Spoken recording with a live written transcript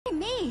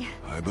me!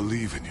 I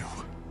believe in you.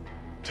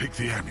 Take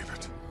the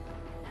amulet.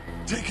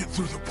 Take it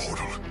through the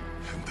portal,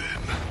 and then...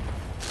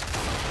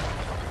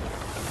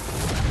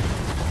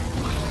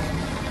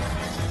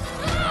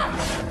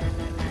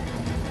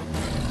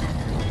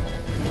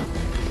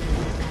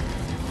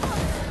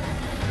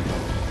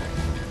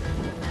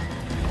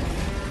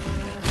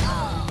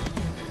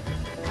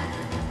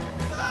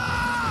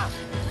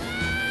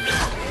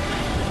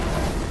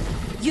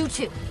 You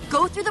two,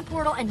 go through the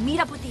portal and meet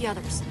up with the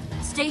others.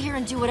 Stay here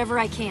and do whatever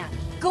I can.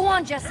 Go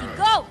on, Jesse,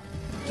 go!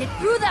 Get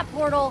through that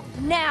portal,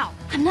 now!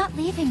 I'm not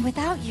leaving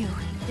without you.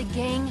 The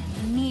gang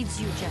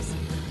needs you, Jesse.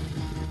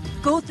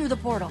 Go through the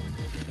portal.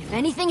 If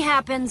anything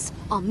happens,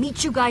 I'll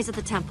meet you guys at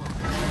the temple.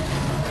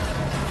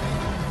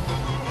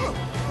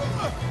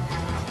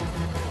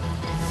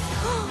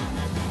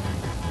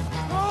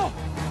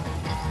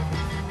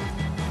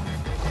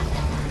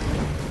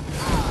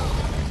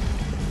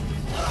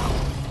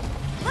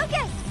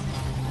 Lucas!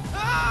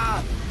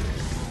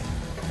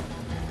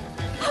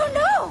 Oh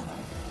no!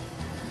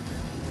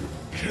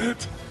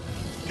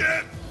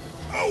 Get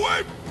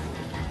away!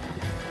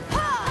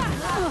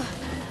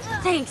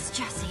 Thanks,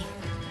 Jesse.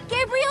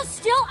 Gabriel's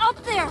still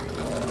up there!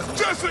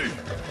 Jesse,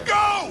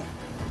 go!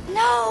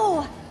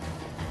 No!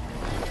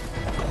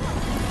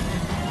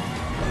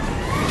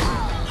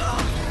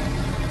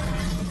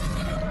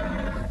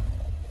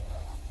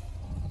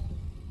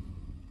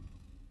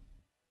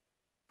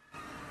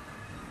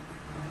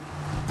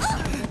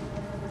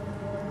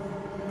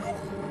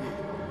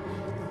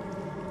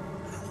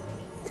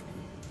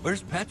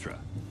 Where's Petra?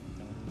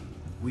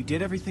 We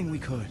did everything we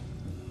could.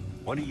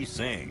 What are you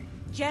saying?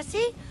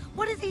 Jesse?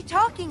 What is he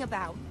talking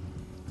about?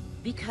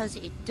 Because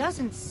it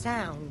doesn't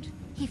sound...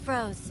 He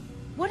froze.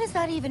 What does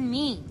that even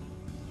mean?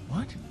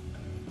 What?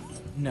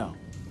 No.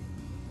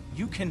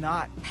 You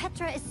cannot.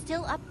 Petra is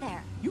still up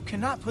there. You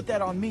cannot put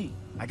that on me.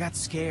 I got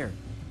scared.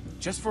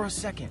 Just for a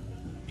second.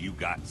 You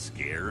got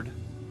scared?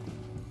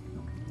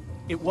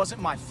 It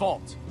wasn't my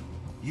fault.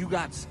 You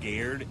got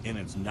scared and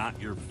it's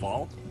not your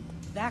fault?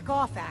 Back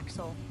off,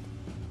 Axel.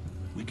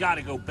 We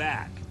gotta go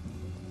back.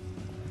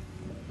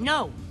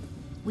 No.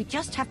 We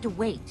just have to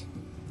wait.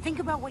 Think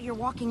about what you're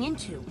walking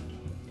into.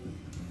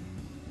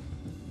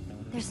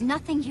 There's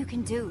nothing you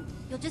can do.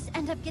 You'll just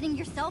end up getting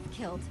yourself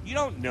killed. You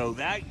don't know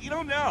that. You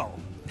don't know.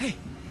 Hey,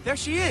 there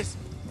she is!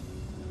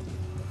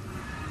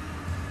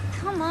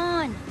 Come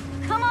on!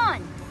 Come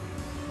on!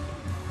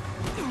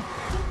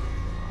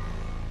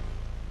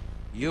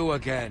 You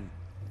again.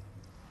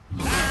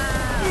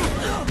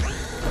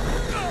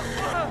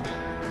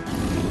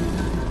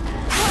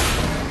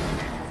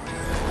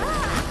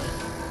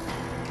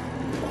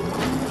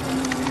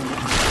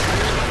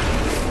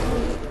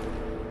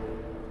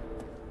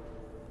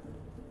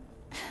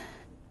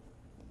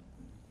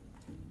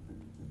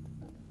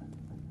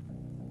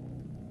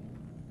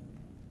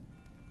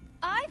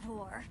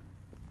 Ivor!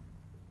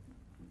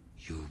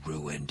 You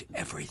ruined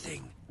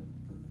everything.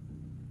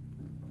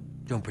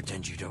 Don't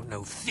pretend you don't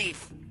know,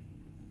 thief!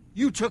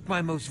 You took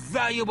my most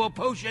valuable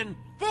potion!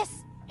 This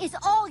is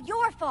all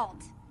your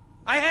fault!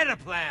 I had a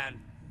plan!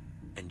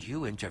 And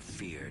you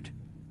interfered.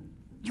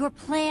 Your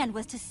plan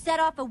was to set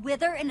off a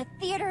wither in a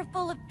theater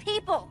full of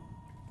people!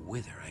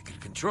 Wither I could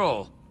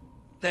control.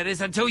 That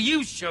is until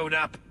you showed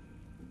up!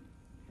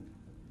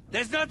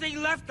 There's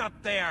nothing left up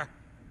there!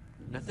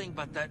 Nothing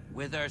but that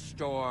wither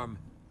storm.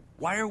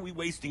 Why are we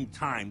wasting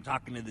time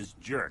talking to this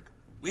jerk?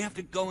 We have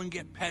to go and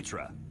get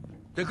Petra.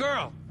 The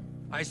girl!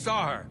 I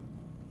saw her.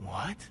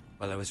 What?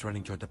 While I was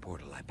running toward the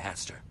portal, I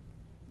passed her.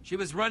 She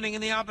was running in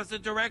the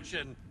opposite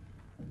direction.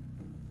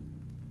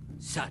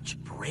 Such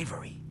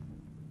bravery.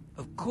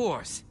 Of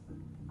course.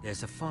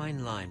 There's a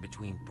fine line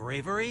between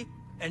bravery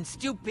and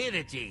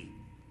stupidity.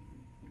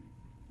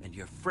 And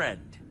your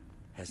friend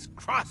has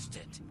crossed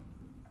it.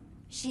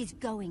 She's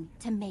going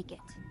to make it.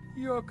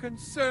 You're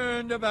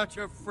concerned about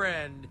your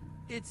friend.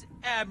 It's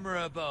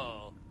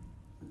admirable.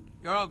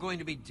 You're all going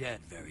to be dead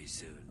very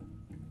soon.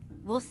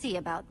 We'll see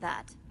about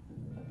that.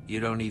 You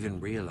don't even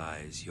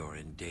realize you're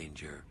in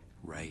danger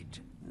right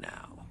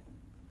now.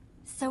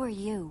 So are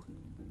you.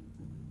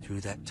 Through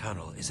that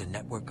tunnel is a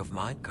network of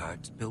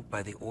minecarts built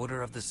by the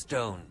Order of the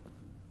Stone.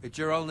 It's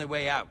your only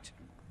way out.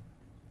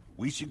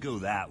 We should go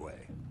that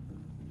way.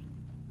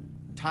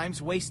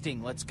 Time's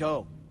wasting, let's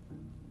go.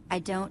 I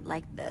don't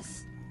like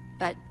this,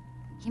 but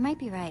he might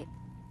be right.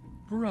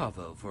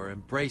 Bravo for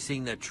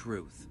embracing the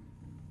truth.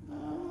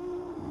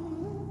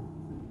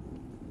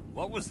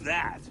 What was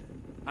that?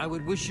 I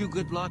would wish you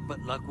good luck, but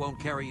luck won't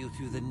carry you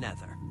through the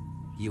Nether.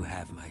 You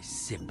have my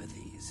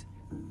sympathies.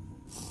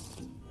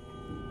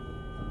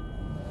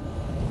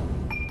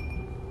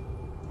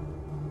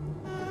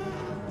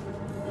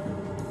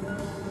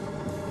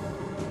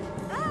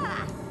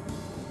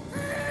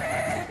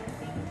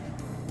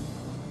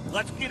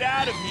 Let's get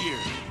out of here!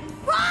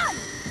 Run!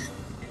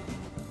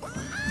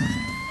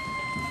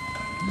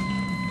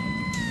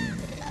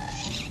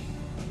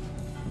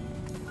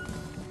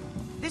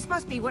 This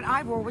must be what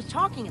Ivor was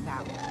talking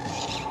about.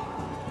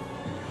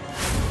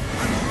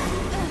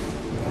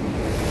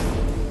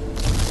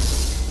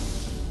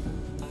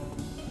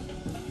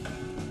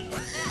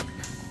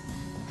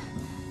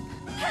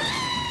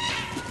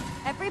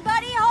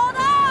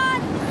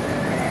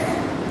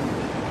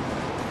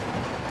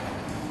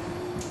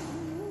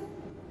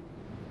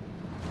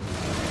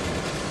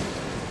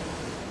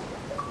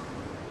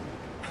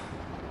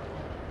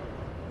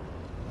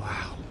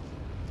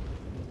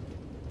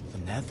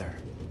 weather.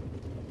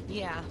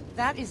 Yeah,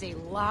 that is a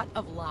lot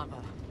of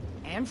lava.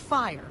 And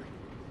fire.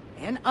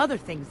 And other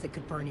things that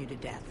could burn you to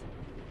death.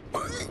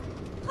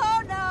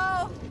 Oh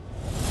no!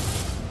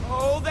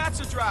 Oh, that's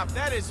a drop.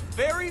 That is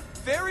very,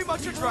 very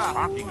much a drop.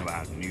 Talking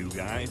about, new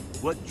guy.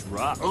 What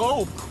drop?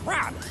 Oh,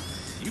 crap!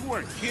 You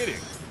weren't kidding.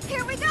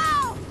 Here we go!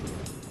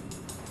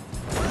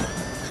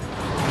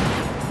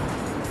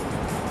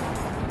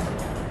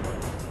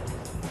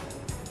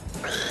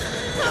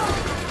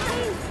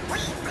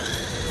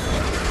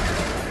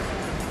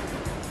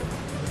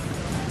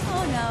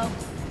 Oh no.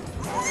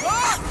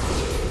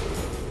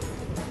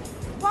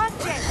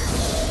 Watch it!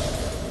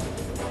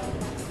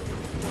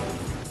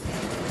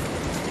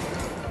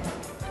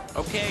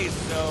 Okay,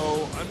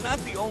 so I'm not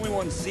the only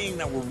one seeing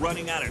that we're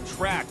running out of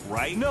track,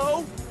 right?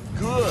 No?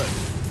 Good.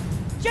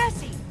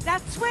 Jesse,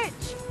 that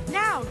switch!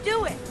 Now,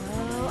 do it!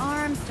 Oh,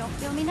 arms, don't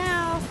feel me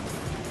now.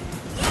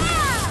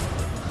 Yeah!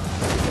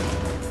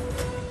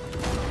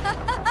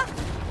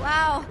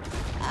 Wow.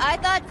 I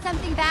thought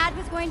something bad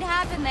was going to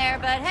happen there,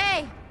 but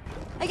hey,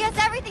 I guess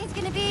everything's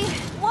gonna be...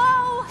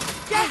 Whoa!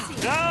 Jesse!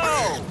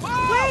 No!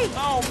 Wait!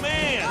 Oh,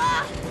 man!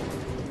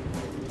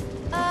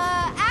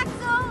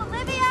 Axel,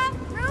 Olivia,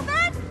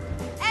 Ruben?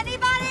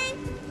 Anybody?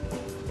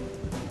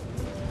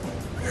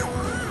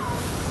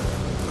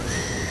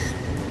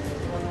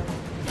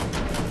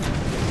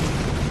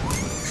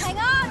 Hang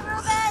on,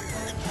 Ruben!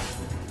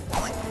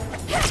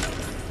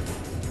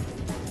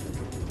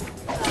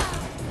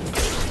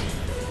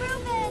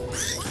 Ruben!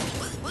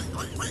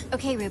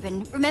 Okay,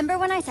 Ruben, remember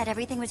when I said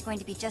everything was going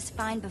to be just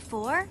fine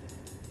before?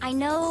 I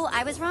know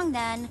I was wrong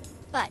then,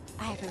 but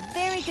I have a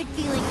very good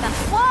feeling about...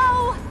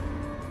 Whoa!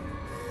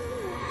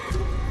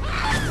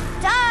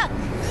 Duck!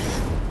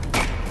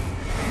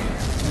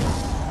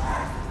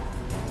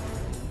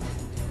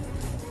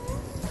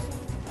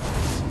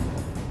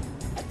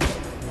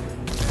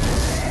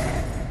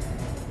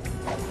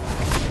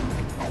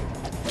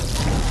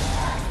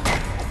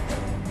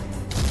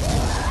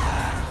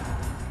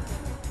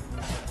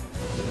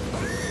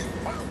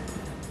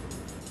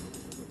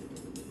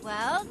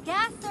 Well,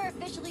 gas are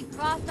officially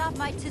crossed off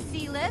my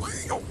to-see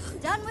list.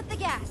 Done with the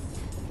gas.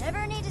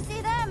 Never need to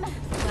see them.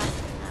 But,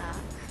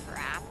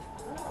 crap.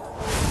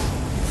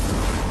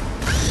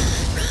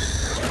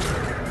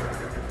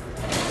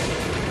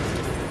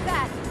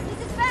 Bad. This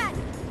is bad.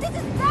 This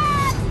is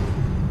bad!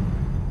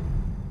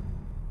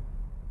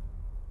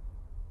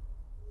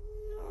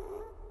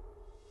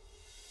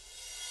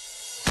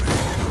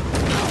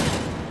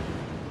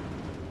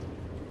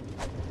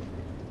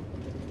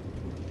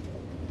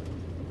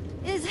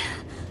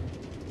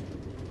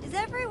 Is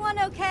everyone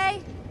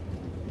okay?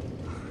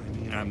 I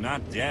mean, I'm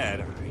not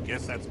dead. I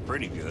guess that's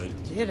pretty good.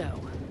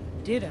 Ditto.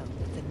 Ditto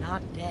with the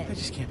not I dead.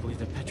 just can't believe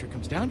that Petra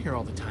comes down here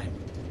all the time.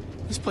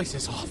 This place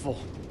is awful.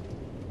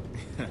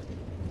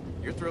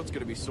 Your throat's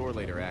gonna be sore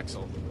later,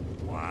 Axel.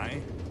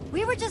 Why?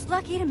 We were just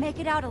lucky to make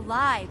it out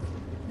alive.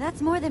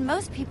 That's more than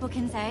most people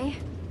can say.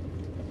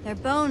 Their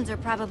bones are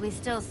probably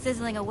still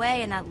sizzling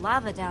away in that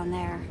lava down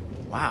there.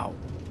 Wow.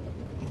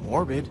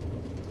 Morbid.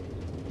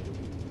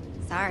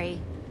 Sorry.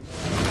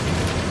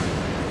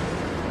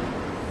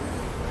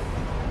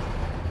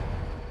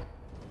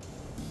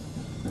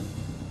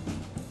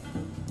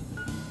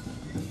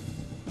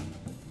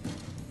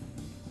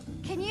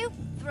 Can you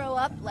throw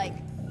up, like,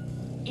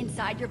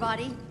 inside your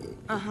body?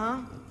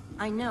 Uh-huh.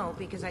 I know,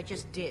 because I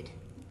just did.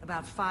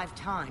 About 5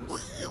 times.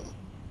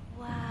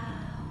 Wow.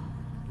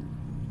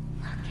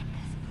 Look at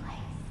this place.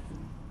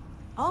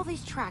 All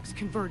these tracks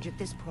converge at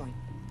this point.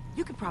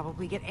 You could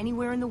probably get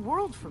anywhere in the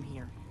world from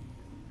here.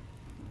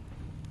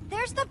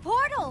 There's the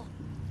portal!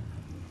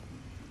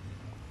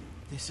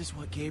 This is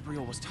what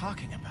Gabriel was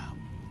talking about.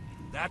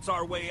 That's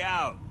our way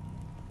out.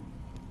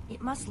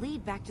 It must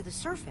lead back to the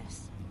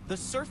surface. The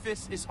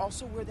surface is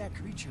also where that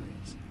creature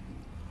is.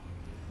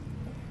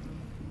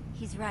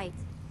 He's right.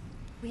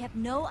 We have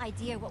no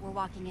idea what we're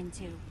walking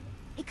into.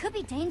 It could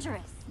be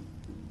dangerous.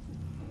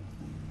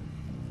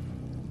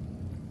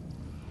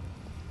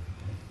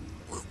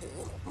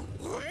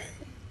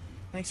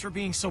 Thanks for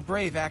being so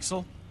brave,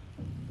 Axel.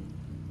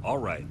 All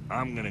right,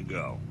 I'm gonna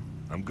go.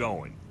 I'm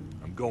going.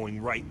 I'm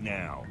going right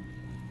now.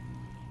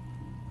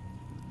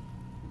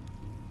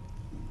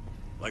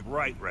 Like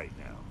right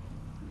now.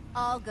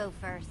 I'll go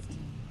first.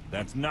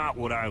 That's not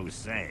what I was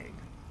saying.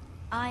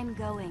 I'm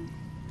going.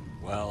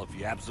 Well, if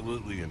you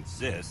absolutely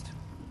insist.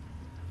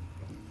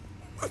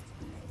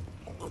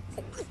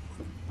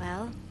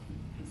 Well,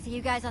 see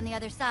you guys on the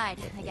other side,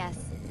 I guess.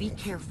 Be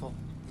careful.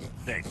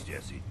 Thanks,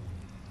 Jesse.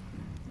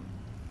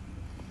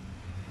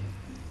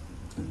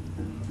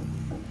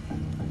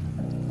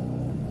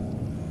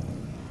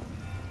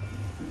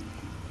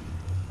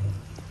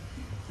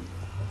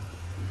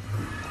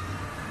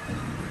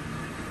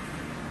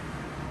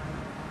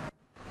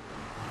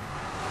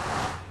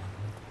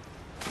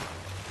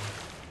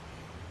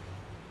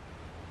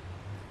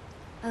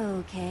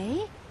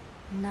 Okay.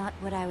 Not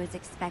what I was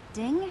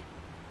expecting.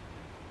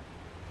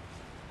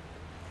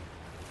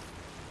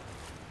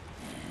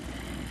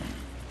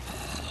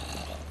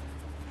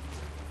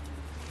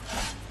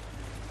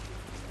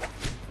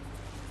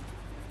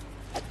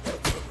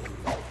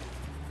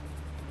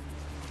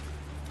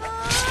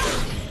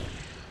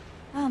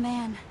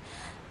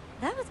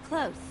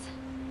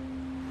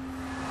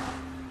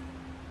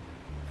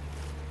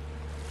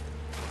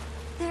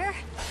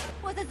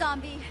 was a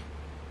zombie.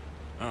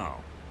 Oh.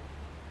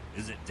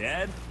 Is it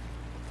dead?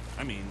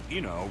 I mean,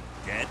 you know,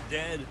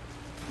 dead?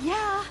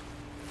 Yeah.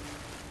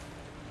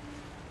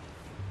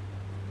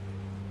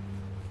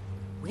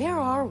 Where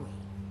are we?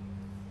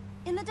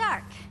 In the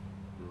dark.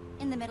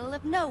 In the middle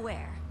of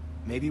nowhere.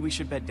 Maybe we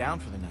should bed down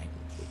for the night.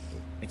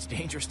 It's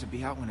dangerous to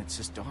be out when it's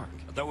this dark.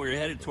 I thought we were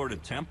headed toward a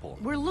temple.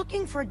 We're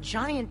looking for a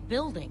giant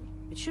building.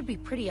 It should be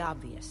pretty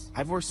obvious.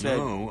 Ivor said...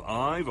 No,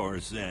 Ivor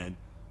said.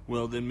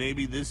 Well, then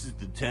maybe this is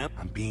the temple.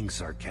 I'm being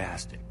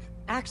sarcastic.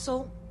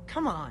 Axel,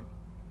 come on.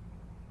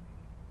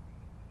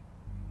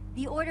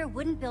 The Order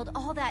wouldn't build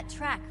all that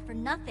track for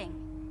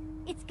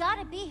nothing. It's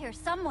gotta be here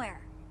somewhere.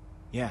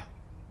 Yeah,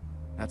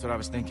 that's what I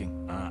was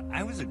thinking.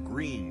 I was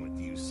agreeing with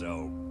you,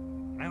 so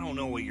I don't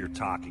know what you're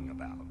talking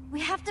about. We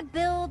have to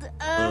build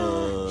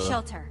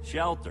shelter.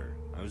 Shelter.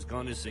 I was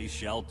going to say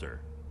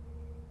shelter.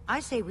 I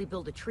say we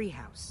build a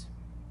treehouse.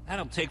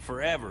 That'll take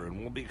forever, and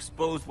we'll be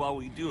exposed while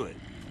we do it.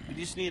 We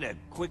just need a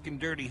quick and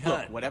dirty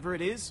hut. Look, whatever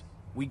it is,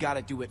 we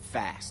gotta do it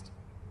fast.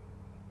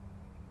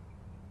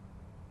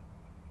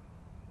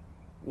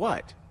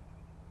 What?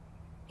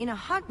 In a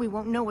hut, we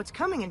won't know what's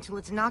coming until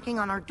it's knocking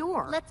on our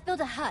door. Let's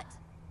build a hut.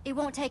 It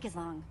won't take as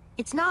long.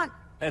 It's not...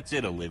 That's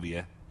it,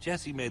 Olivia.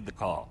 Jesse made the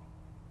call.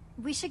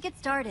 We should get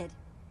started.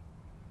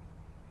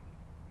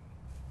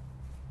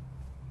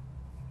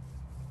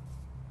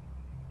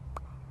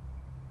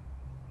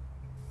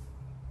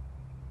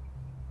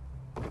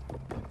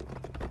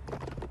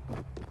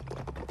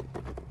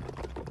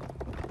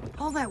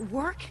 All that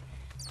work?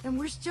 And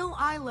we're still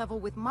eye level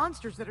with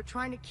monsters that are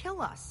trying to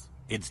kill us.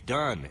 It's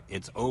done.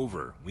 It's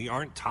over. We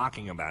aren't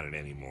talking about it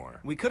anymore.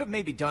 We could have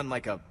maybe done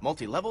like a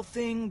multi-level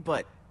thing,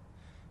 but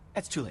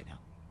that's too late now.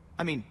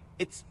 I mean,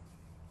 it's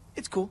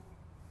cool.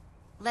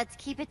 Let's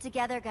keep it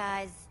together,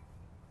 guys.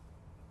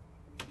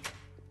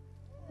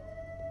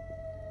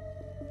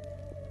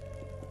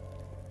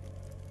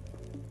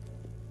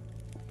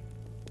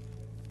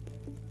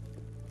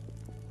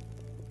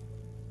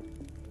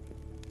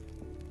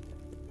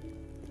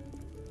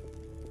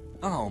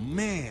 Oh,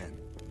 man.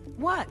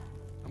 What?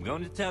 I'm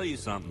going to tell you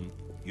something.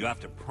 You have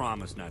to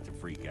promise not to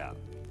freak out.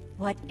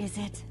 What is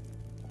it?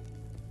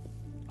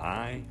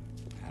 I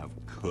have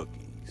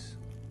cookies.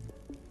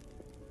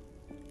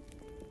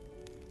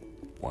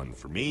 One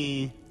for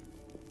me.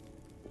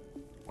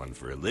 One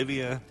for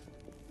Olivia.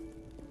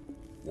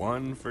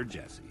 One for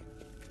Jesse.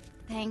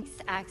 Thanks,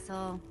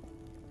 Axel.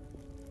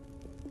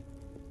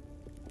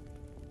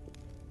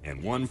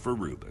 And one for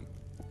Reuben.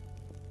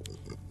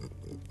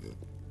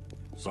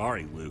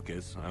 Sorry,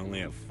 Lucas. I only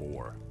have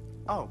 4.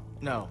 Oh,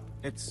 no.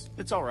 It's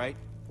all right.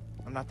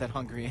 I'm not that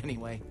hungry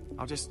anyway.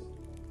 I'll just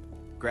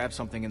grab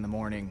something in the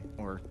morning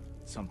or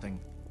something.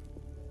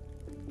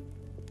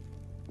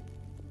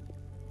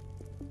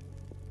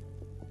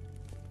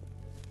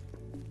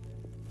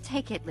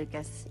 Take it,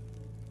 Lucas.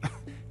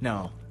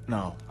 No,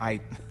 I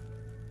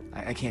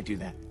can't do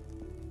that.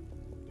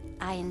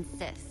 I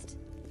insist.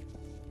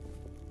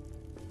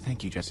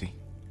 Thank you, Jesse.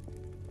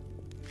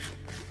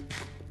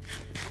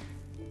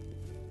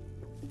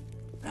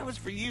 That was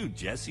for you,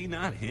 Jesse,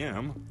 not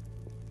him.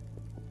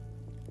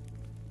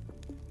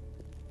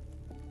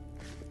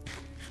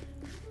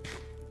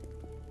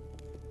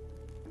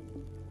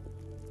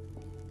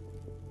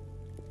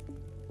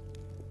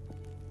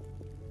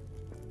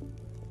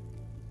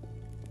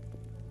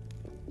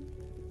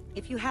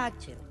 If you had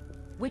to,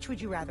 which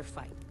would you rather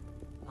fight?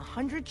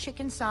 100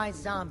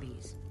 chicken-sized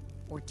zombies,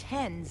 or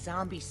 10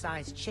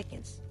 zombie-sized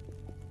chickens?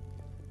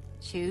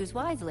 Choose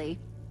wisely.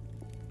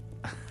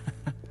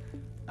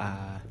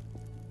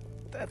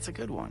 That's a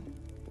good one.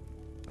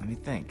 Let me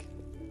think.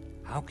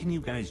 How can you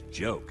guys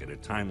joke at a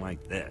time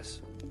like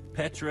this?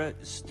 Petra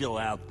is still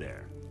out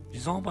there.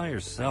 She's all by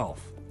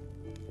herself.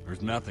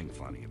 There's nothing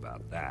funny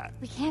about that.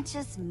 We can't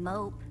just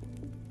mope.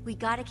 We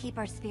gotta keep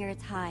our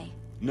spirits high.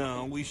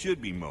 No, we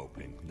should be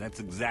moping. That's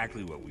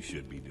exactly what we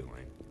should be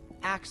doing.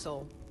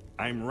 Axel.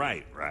 I'm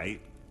right,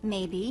 right?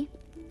 Maybe.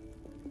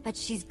 But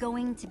she's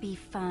going to be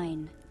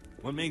fine.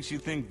 What makes you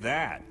think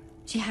that?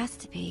 She has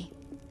to be.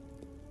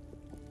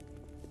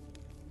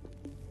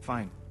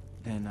 Fine.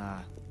 Then,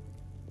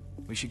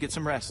 we should get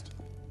some rest.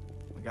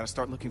 We gotta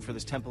start looking for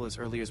this temple as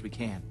early as we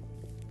can.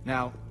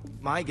 Now,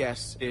 my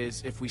guess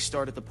is if we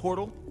start at the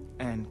portal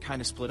and kind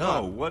of split Oh,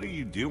 up... what are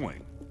you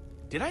doing?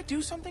 Did I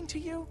do something to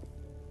you?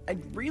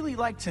 I'd really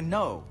like to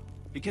know,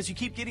 because you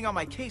keep getting on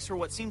my case for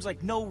what seems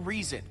like no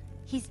reason.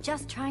 He's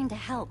just trying to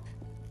help.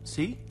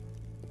 See?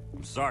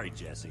 I'm sorry,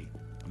 Jesse.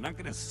 I'm not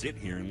gonna sit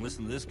here and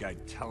listen to this guy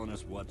telling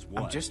us what's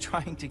what. I'm just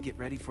trying to get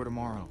ready for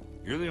tomorrow.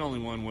 You're the only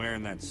one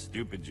wearing that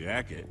stupid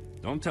jacket.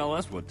 Don't tell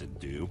us what to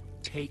do.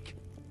 Take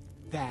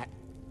that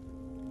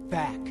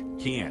back.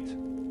 Can't.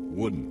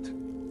 Wouldn't.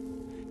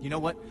 You know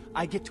what?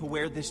 I get to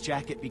wear this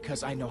jacket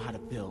because I know how to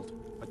build.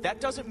 But that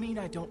doesn't mean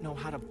I don't know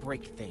how to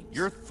break things.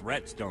 Your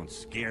threats don't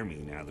scare me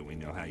now that we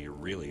know how you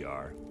really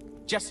are.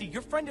 Jesse,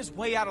 your friend is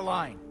way out of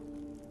line.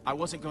 I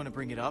wasn't going to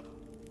bring it up,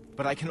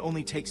 but I can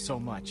only take so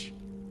much.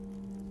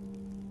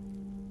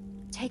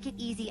 Take it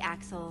easy,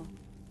 Axel.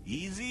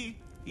 Easy?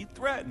 He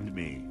threatened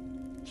me.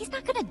 He's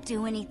not gonna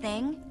do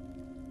anything.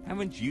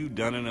 Haven't you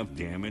done enough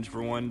damage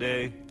for one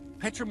day?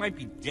 Petra might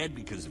be dead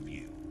because of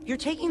you. You're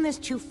taking this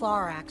too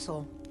far,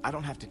 Axel. I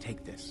don't have to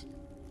take this.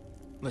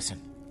 Listen,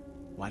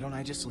 why don't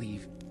I just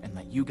leave and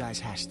let you guys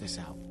hash this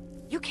out?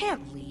 You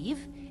can't leave.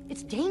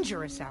 It's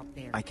dangerous out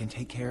there. I can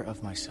take care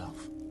of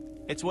myself.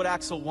 It's what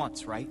Axel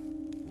wants, right?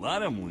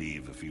 Let him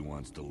leave if he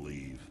wants to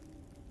leave.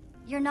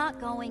 You're not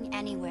going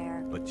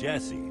anywhere. But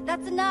Jesse,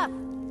 That's enough.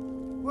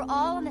 We're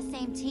all on the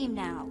same team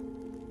now.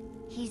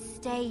 He's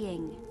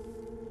staying.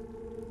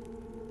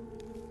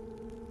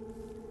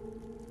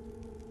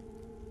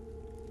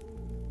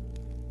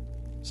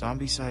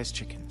 Zombie-sized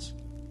chickens.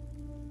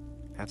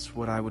 That's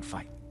what I would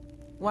fight.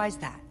 Why's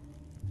that?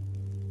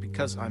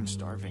 Because I'm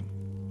starving.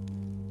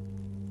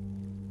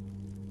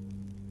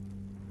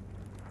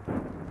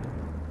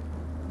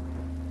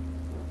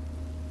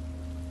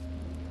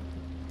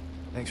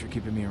 Thanks for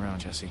keeping me around,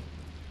 Jesse.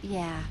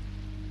 Yeah,